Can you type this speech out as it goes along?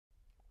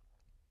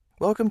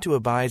Welcome to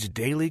Abide's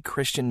Daily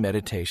Christian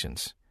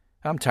Meditations.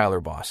 I'm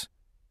Tyler Boss.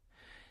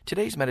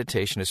 Today's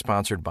meditation is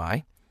sponsored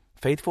by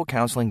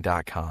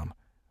FaithfulCounseling.com,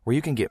 where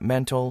you can get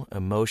mental,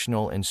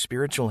 emotional, and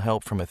spiritual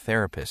help from a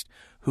therapist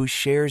who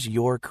shares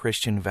your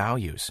Christian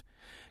values.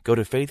 Go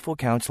to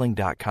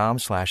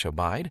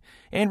FaithfulCounseling.com/abide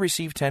and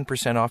receive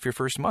 10% off your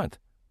first month.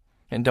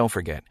 And don't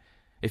forget,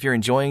 if you're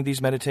enjoying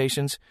these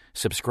meditations,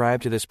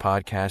 subscribe to this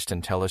podcast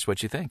and tell us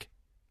what you think.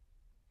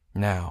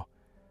 Now,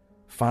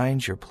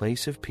 find your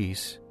place of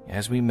peace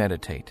as we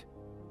meditate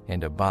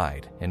and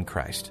abide in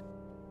Christ.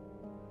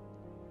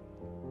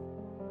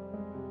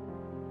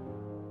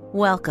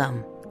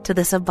 Welcome to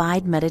this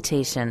Abide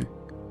meditation.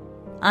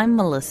 I'm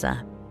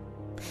Melissa.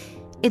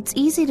 It's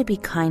easy to be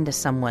kind to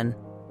someone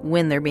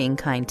when they're being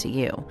kind to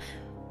you.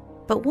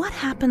 But what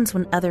happens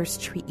when others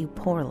treat you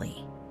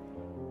poorly?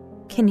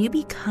 Can you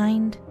be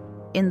kind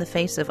in the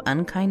face of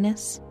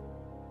unkindness?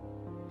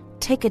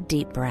 Take a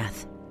deep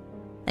breath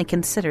and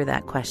consider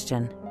that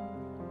question.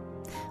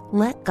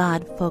 Let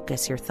God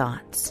focus your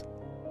thoughts.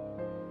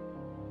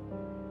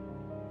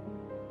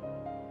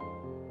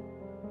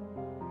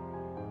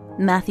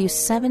 Matthew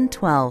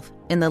 7:12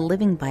 in the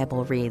Living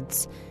Bible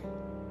reads,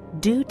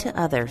 "Do to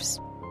others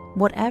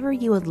whatever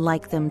you would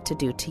like them to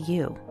do to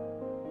you."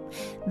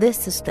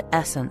 This is the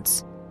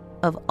essence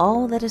of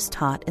all that is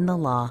taught in the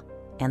law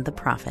and the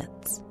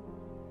prophets.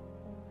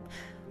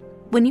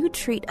 When you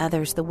treat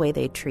others the way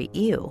they treat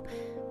you,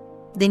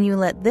 then you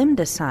let them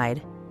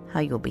decide how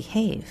you'll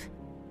behave.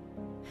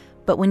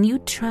 But when you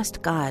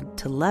trust God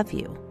to love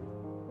you,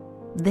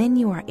 then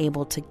you are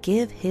able to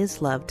give His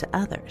love to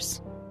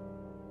others.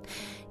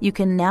 You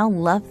can now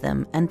love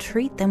them and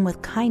treat them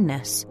with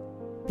kindness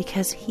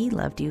because He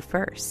loved you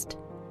first.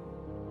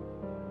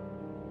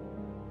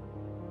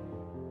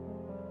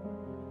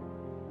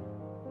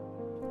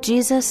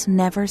 Jesus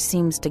never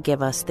seems to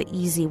give us the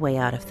easy way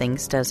out of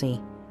things, does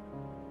He?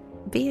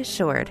 Be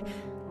assured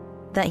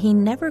that He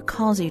never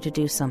calls you to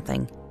do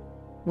something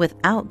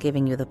without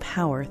giving you the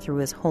power through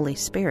His Holy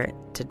Spirit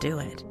to do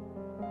it.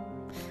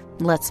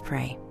 Let's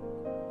pray.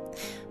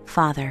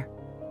 Father,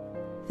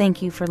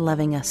 thank you for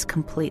loving us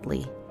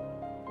completely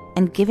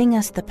and giving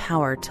us the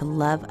power to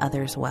love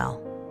others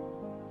well.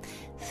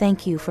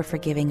 Thank you for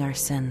forgiving our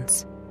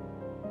sins.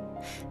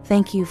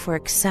 Thank you for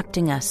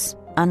accepting us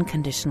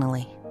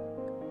unconditionally.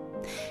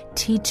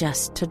 Teach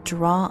us to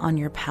draw on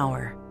your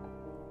power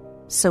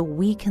so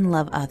we can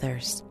love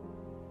others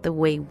the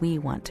way we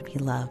want to be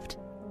loved.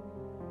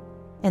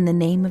 In the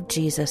name of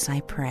Jesus, I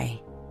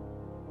pray.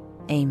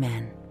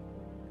 Amen.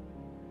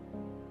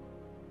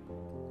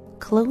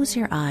 Close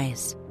your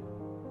eyes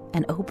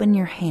and open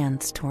your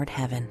hands toward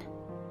heaven.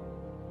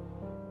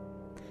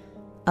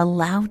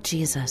 Allow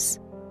Jesus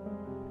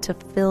to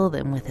fill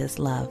them with His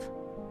love.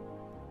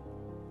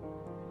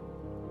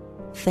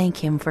 Thank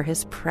Him for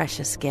His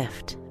precious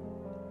gift.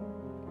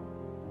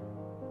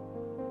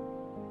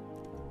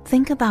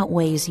 Think about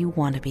ways you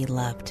want to be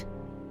loved.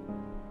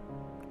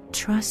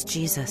 Trust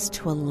Jesus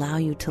to allow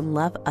you to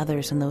love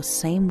others in those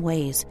same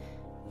ways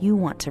you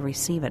want to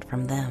receive it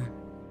from them.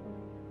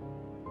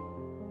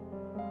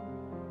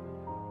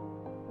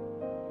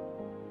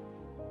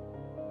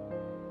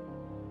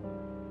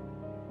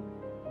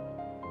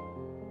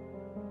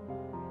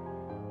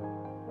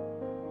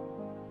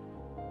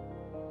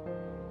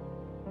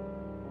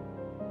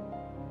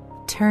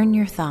 Turn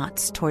your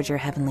thoughts towards your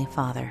Heavenly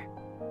Father.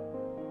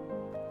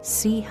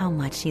 See how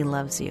much He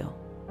loves you.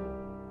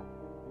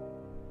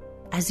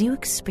 As you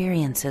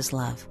experience His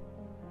love,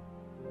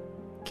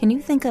 can you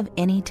think of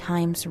any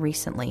times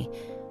recently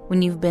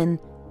when you've been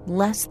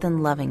less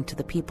than loving to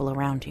the people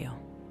around you?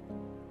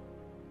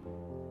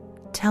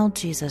 Tell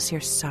Jesus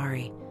you're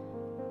sorry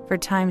for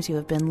times you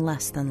have been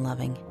less than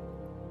loving.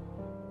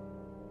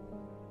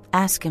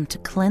 Ask Him to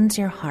cleanse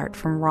your heart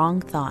from wrong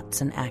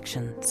thoughts and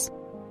actions.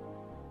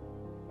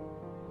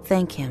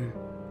 Thank Him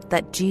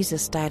that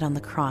Jesus died on the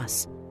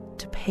cross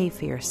to pay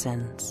for your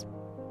sins.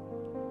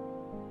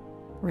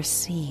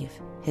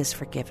 Receive His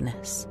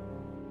forgiveness.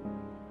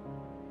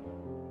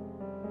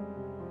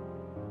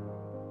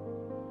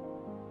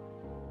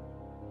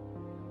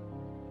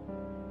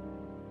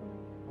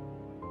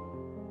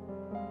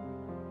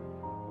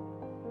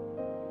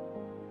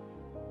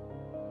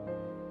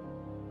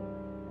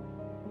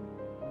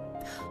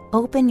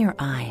 Open your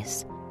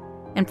eyes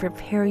and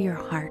prepare your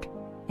heart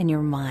and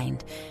your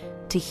mind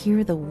to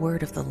hear the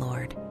word of the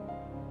Lord.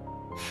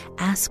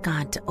 Ask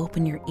God to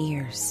open your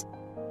ears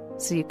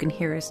so you can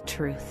hear His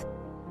truth.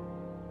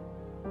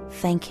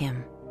 Thank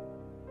Him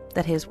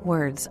that His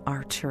words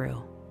are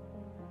true.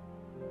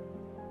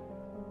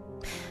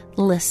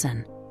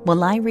 Listen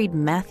while I read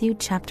Matthew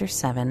chapter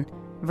 7,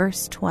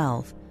 verse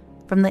 12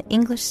 from the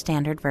English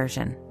Standard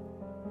Version.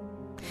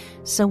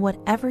 So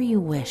whatever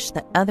you wish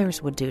that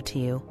others would do to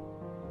you,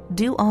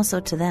 do also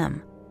to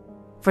them,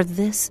 for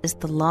this is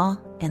the law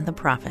and the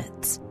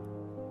prophets.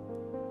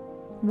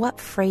 What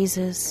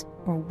phrases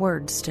or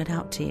words stood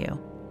out to you?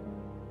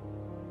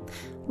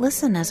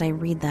 Listen as I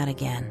read that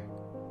again.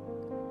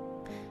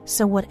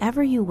 So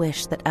whatever you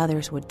wish that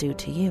others would do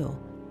to you,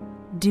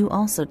 do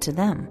also to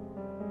them,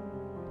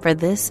 for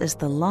this is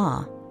the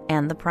law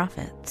and the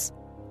prophets.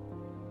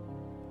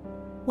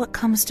 What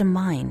comes to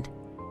mind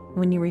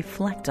when you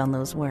reflect on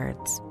those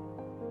words?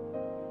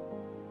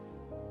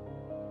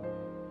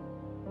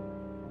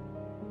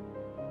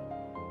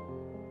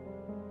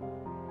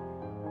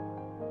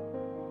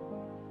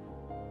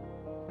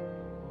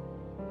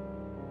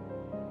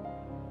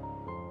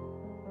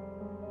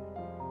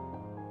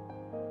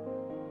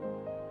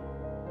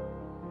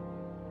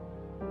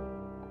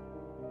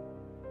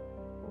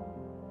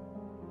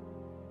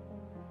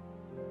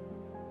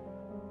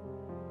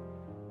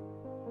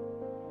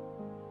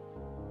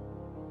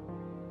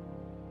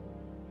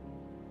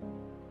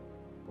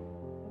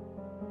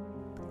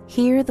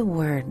 Hear the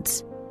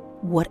words,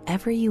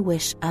 whatever you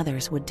wish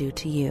others would do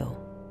to you.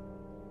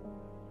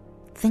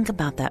 Think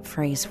about that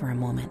phrase for a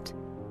moment.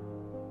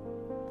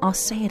 I'll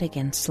say it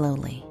again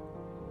slowly.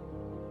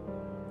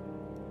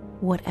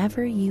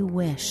 Whatever you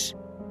wish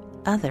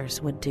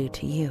others would do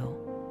to you.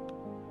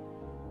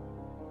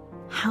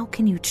 How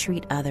can you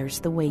treat others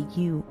the way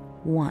you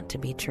want to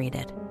be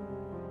treated?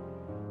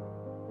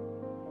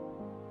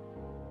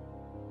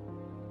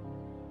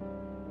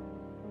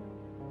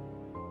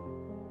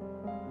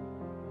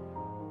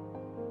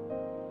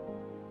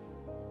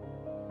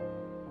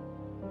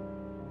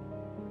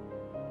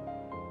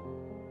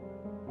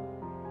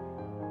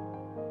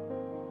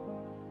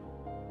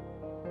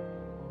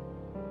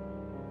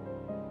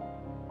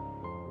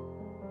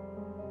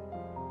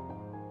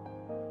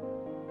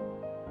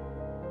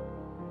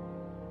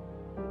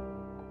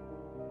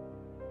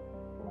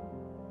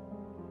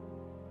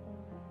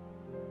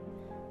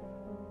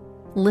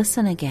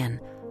 Listen again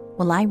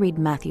while I read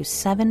Matthew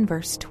 7,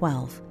 verse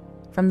 12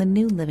 from the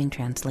New Living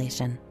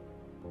Translation.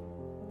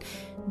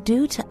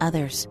 Do to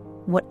others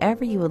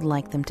whatever you would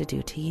like them to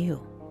do to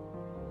you.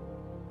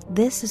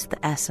 This is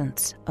the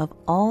essence of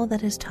all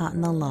that is taught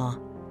in the law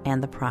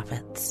and the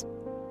prophets.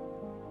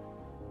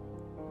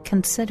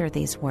 Consider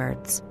these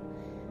words.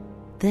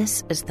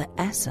 This is the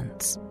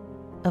essence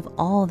of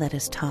all that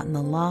is taught in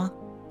the law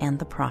and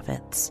the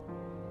prophets.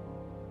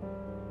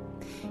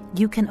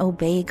 You can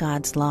obey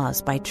God's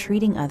laws by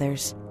treating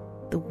others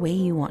the way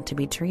you want to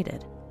be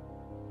treated.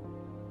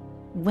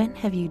 When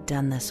have you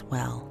done this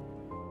well?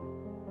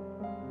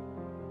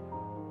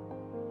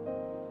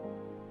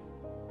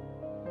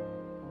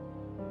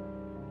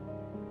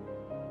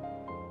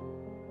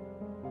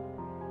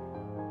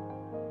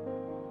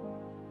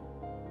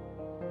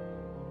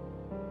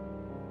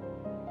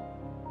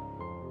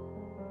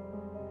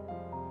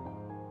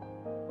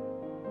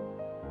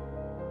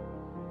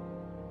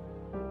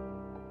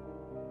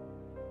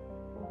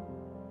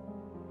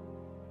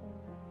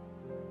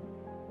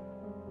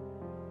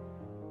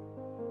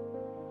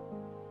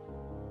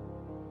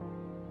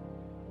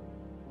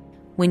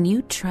 When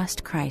you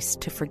trust Christ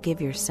to forgive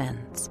your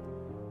sins,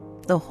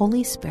 the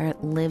Holy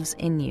Spirit lives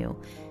in you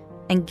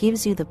and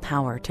gives you the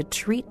power to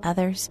treat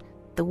others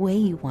the way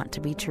you want to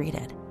be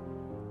treated.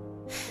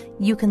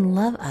 You can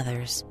love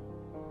others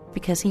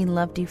because He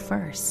loved you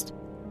first.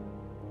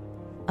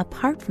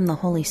 Apart from the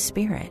Holy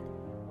Spirit,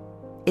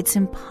 it's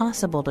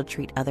impossible to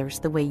treat others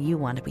the way you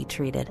want to be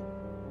treated.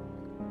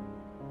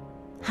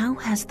 How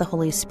has the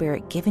Holy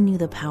Spirit given you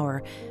the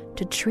power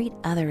to treat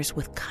others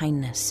with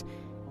kindness,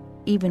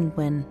 even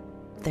when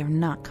they're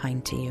not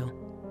kind to you?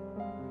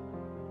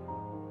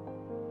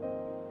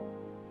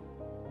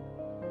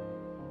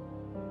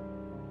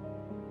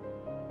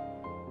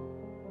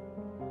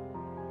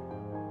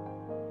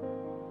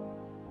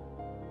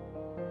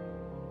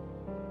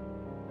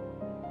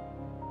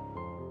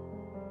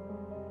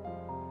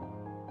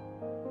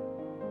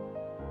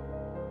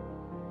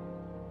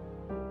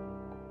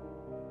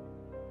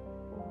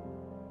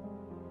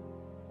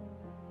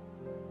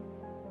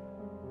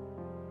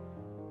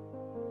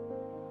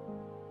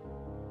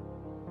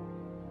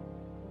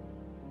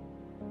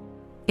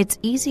 It's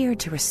easier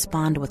to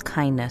respond with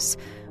kindness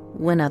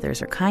when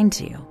others are kind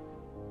to you.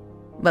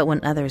 But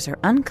when others are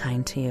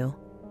unkind to you,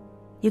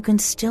 you can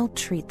still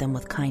treat them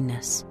with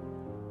kindness.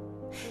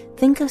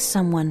 Think of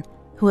someone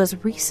who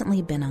has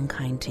recently been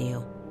unkind to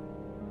you.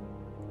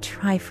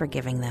 Try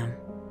forgiving them.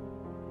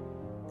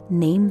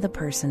 Name the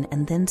person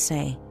and then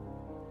say,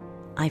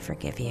 I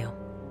forgive you.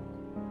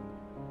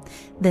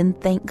 Then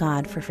thank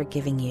God for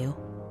forgiving you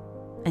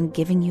and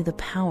giving you the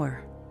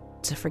power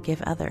to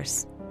forgive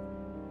others.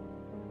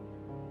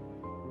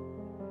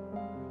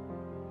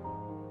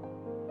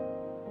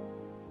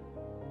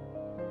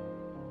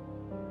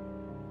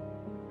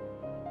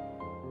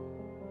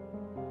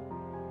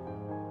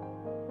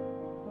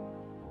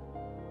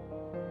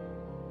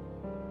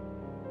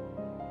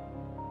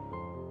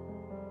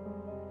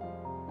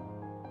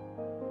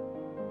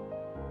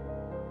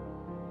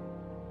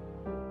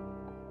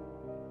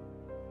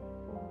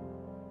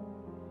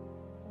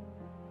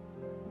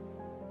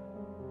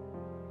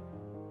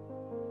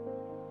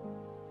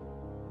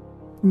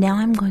 Now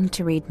I'm going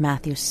to read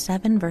Matthew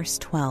 7, verse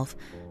 12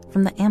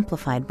 from the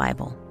Amplified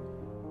Bible.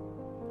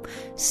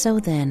 So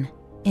then,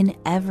 in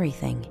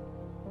everything,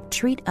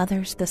 treat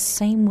others the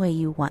same way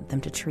you want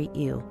them to treat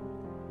you.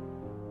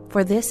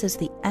 For this is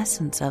the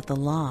essence of the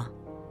law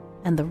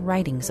and the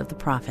writings of the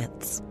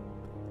prophets.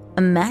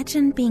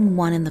 Imagine being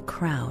one in the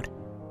crowd,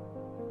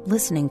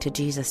 listening to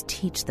Jesus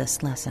teach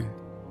this lesson.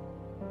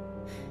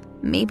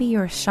 Maybe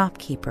you're a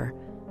shopkeeper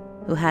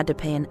who had to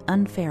pay an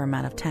unfair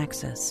amount of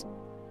taxes.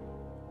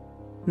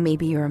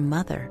 Maybe you're a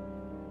mother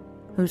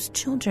whose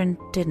children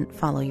didn't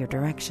follow your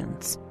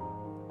directions.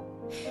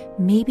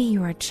 Maybe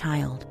you're a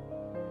child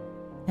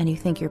and you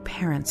think your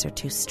parents are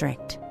too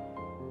strict.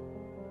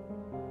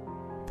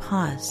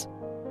 Pause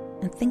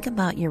and think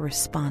about your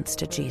response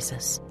to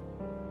Jesus.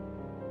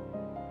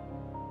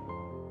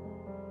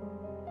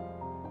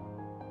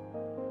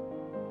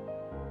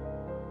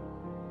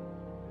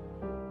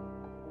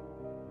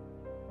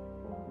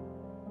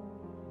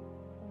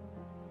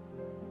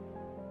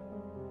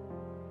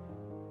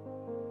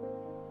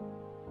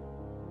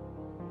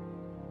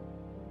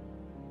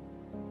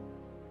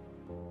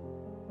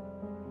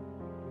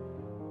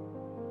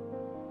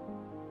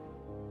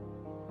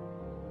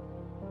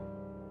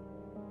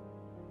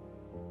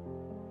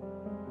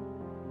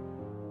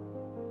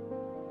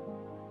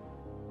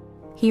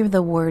 Hear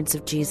the words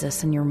of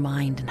Jesus in your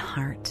mind and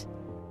heart.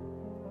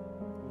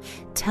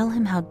 Tell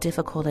him how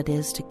difficult it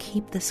is to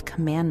keep this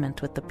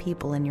commandment with the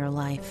people in your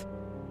life.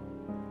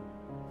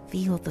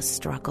 Feel the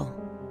struggle.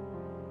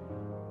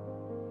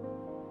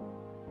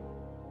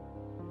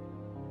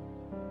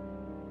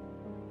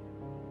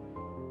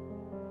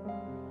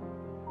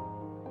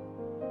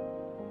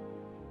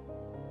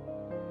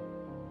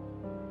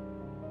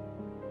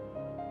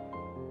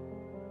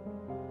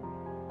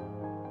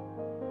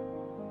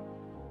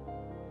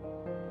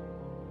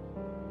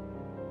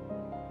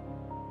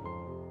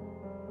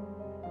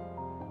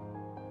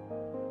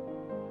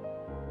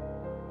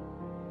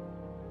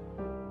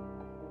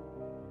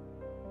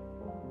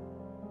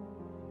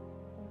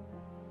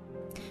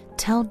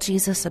 Tell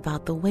Jesus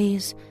about the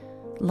ways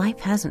life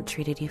hasn't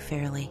treated you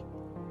fairly.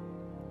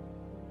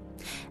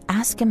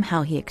 Ask him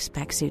how he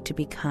expects you to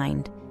be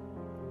kind,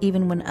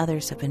 even when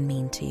others have been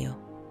mean to you.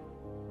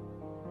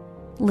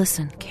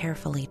 Listen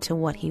carefully to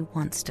what he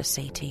wants to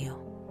say to you.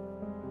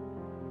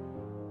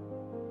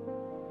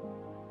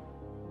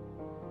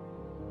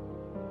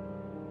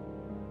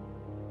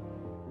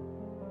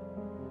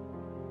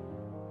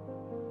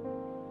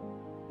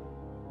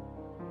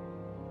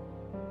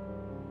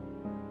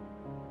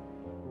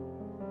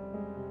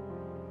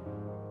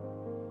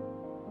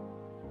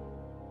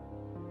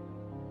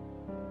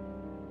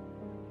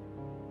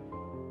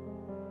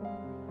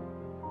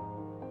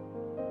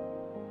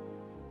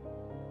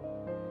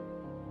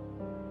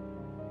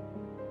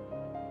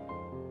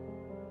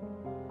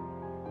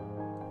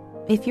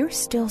 If you're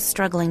still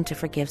struggling to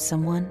forgive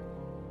someone,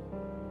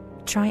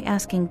 try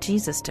asking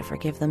Jesus to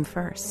forgive them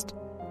first.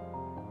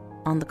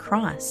 On the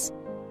cross,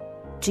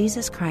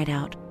 Jesus cried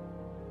out,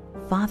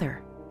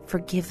 "Father,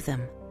 forgive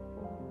them,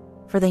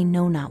 for they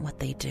know not what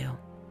they do."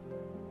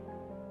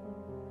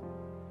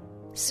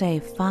 Say,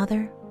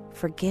 "Father,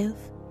 forgive."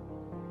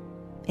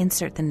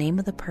 Insert the name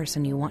of the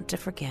person you want to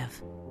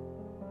forgive.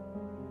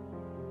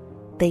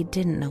 They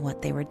didn't know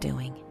what they were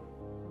doing.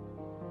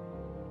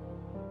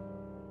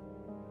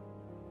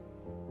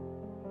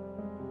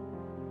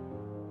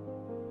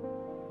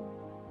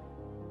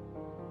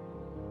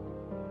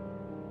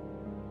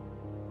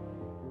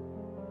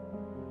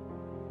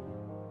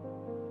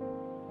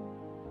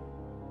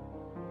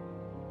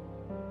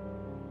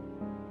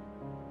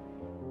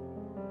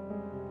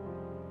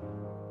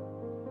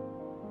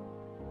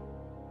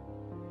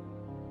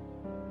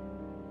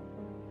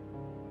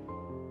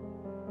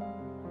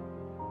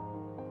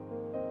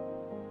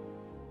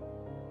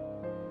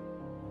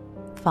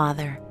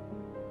 Father,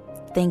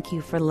 thank you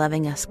for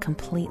loving us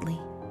completely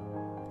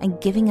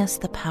and giving us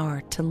the power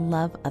to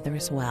love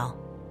others well.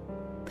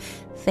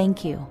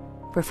 Thank you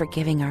for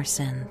forgiving our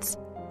sins.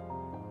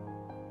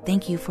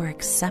 Thank you for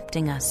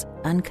accepting us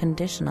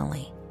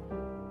unconditionally.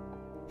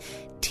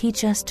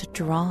 Teach us to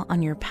draw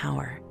on your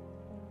power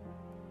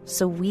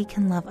so we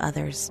can love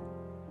others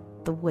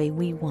the way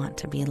we want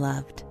to be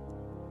loved.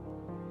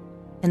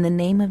 In the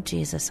name of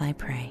Jesus, I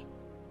pray.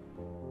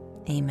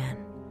 Amen.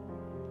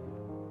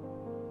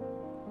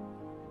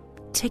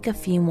 Take a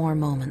few more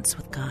moments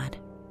with God.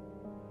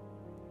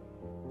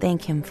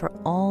 Thank him for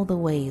all the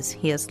ways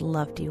he has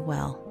loved you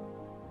well.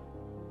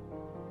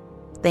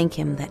 Thank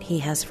him that he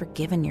has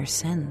forgiven your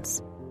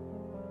sins.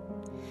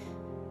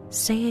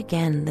 Say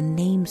again the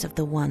names of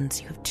the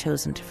ones you have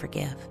chosen to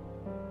forgive.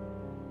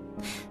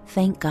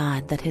 Thank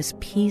God that his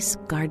peace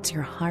guards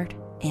your heart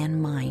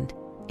and mind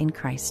in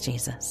Christ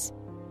Jesus.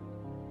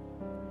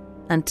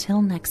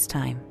 Until next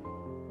time,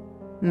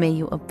 may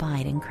you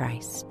abide in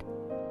Christ.